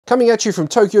Coming at you from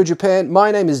Tokyo, Japan,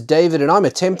 my name is David and I'm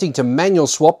attempting to manual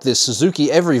swap this Suzuki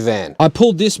Every van. I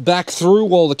pulled this back through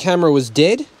while the camera was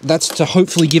dead. That's to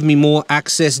hopefully give me more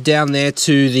access down there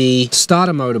to the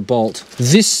starter motor bolt.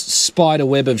 This spider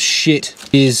web of shit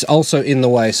is also in the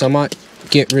way, so I might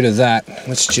get rid of that.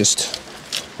 Let's just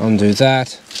undo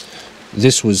that.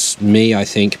 This was me, I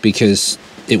think, because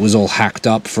it was all hacked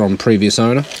up from previous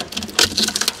owner.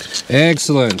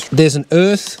 Excellent. There's an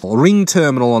earth ring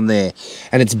terminal on there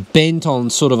and it's bent on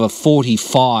sort of a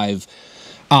 45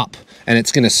 up and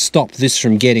it's going to stop this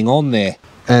from getting on there.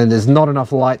 And there's not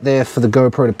enough light there for the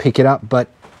GoPro to pick it up, but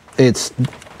it's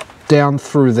down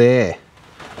through there.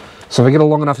 So if I get a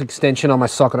long enough extension on my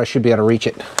socket, I should be able to reach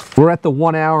it. We're at the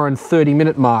 1 hour and 30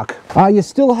 minute mark. Are you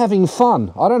still having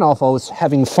fun? I don't know if I was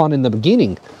having fun in the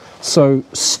beginning. So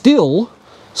still,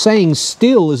 saying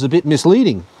still is a bit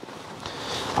misleading.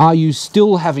 Are you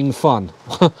still having fun?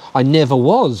 I never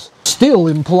was. Still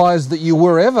implies that you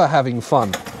were ever having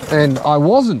fun. And I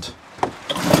wasn't.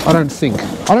 I don't think.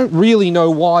 I don't really know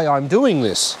why I'm doing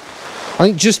this. I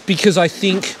think just because I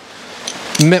think,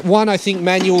 one, I think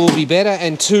manual will be better,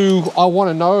 and two, I want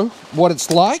to know what it's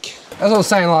like. As I was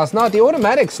saying last night, the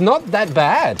automatic's not that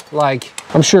bad. Like,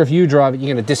 I'm sure if you drive it,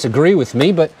 you're going to disagree with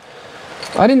me, but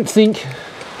I didn't think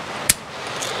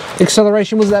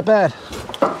acceleration was that bad.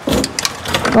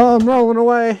 Oh, I'm rolling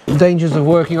away. Dangers of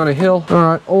working on a hill. All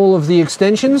right, all of the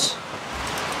extensions.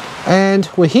 And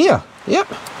we're here. Yep.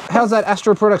 How's that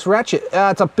Astro Products ratchet?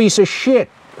 It's a piece of shit.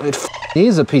 It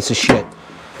is a piece of shit.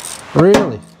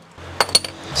 Really.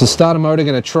 So starter motor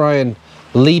gonna try and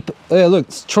leap. Look,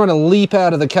 it's trying to leap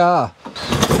out of the car.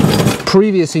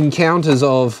 Previous encounters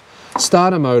of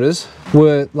starter motors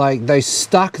were like they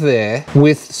stuck there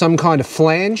with some kind of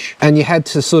flange and you had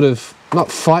to sort of not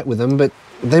fight with them, but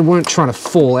they weren't trying to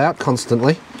fall out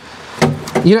constantly.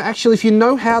 You know, actually, if you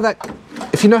know how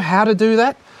to do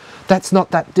that, that's not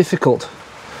that difficult.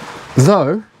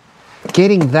 Though,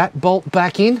 getting that bolt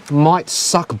back in might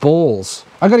suck balls.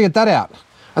 I gotta get that out.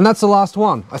 And that's the last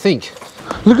one, I think.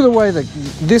 Look at the way that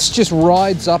this just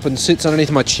rides up and sits underneath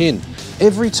my chin.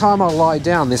 Every time I lie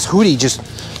down, this hoodie just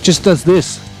does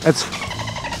this. It's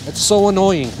so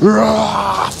annoying.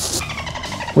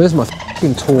 Where's my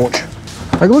fucking torch?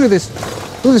 Like, look at this.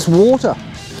 Look at this water.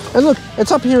 And look,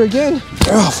 it's up here again.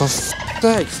 Oh, for f***'s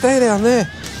sake, stay down there.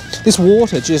 This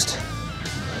water just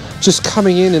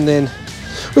coming in, and then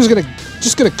we're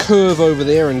just gonna curve over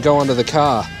there and go under the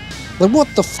car. Like, what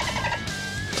the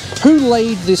f***? Who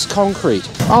laid this concrete?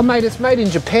 Oh mate, it's made in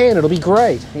Japan, it'll be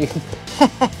great.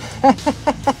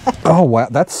 Oh wow,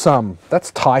 that's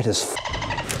tight as f***.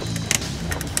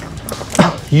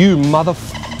 You mother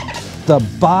f***. The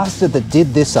bastard that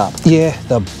did this up. Yeah,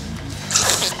 the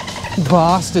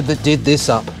bastard that did this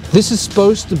up. This is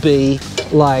supposed to be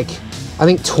like, I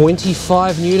think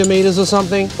 25 Newton meters or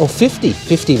something, or 50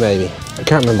 maybe, I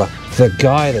can't remember. The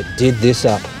guy that did this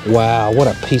up, wow, what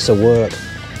a piece of work.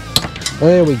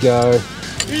 There we go.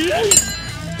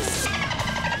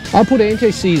 I put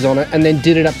anti-seize on it and then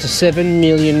did it up to 7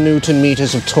 million Newton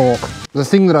meters of torque. The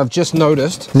thing that I've just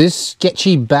noticed, this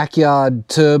sketchy backyard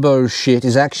turbo shit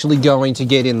is actually going to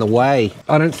get in the way.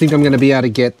 I don't think I'm going to be able to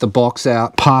get the box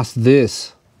out past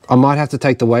this. I might have to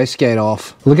take the wastegate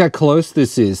off. Look how close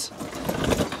this is.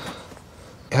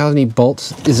 How many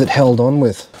bolts is it held on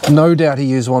with? No doubt he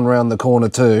used one round the corner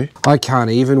too. I can't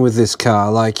even with this car,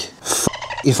 like,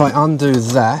 if I undo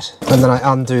that, and then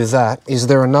I undo that, is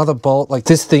there another bolt? Like,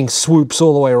 this thing swoops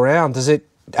all the way around. Does it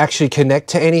actually connect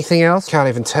to anything else? Can't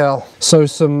even tell. So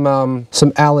some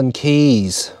Allen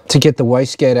keys to get the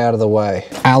wastegate out of the way.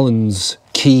 Allen's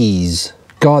keys.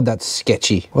 God, that's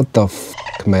sketchy. What the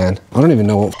f***, man? I don't even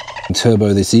know what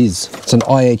turbo this is. It's an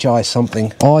IHI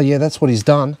something. Oh yeah, that's what he's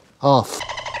done. Oh, f***.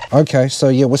 Okay, so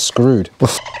yeah, we're screwed. We're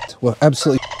f***ed. We're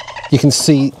absolutely f***ed. You can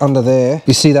see under there,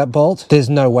 you see that bolt? There's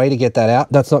no way to get that out.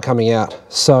 That's not coming out.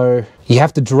 So you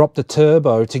have to drop the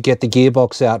turbo to get the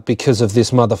gearbox out because of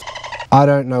this mother. I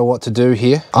don't know what to do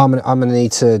here. I'm gonna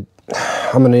need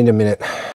a minute.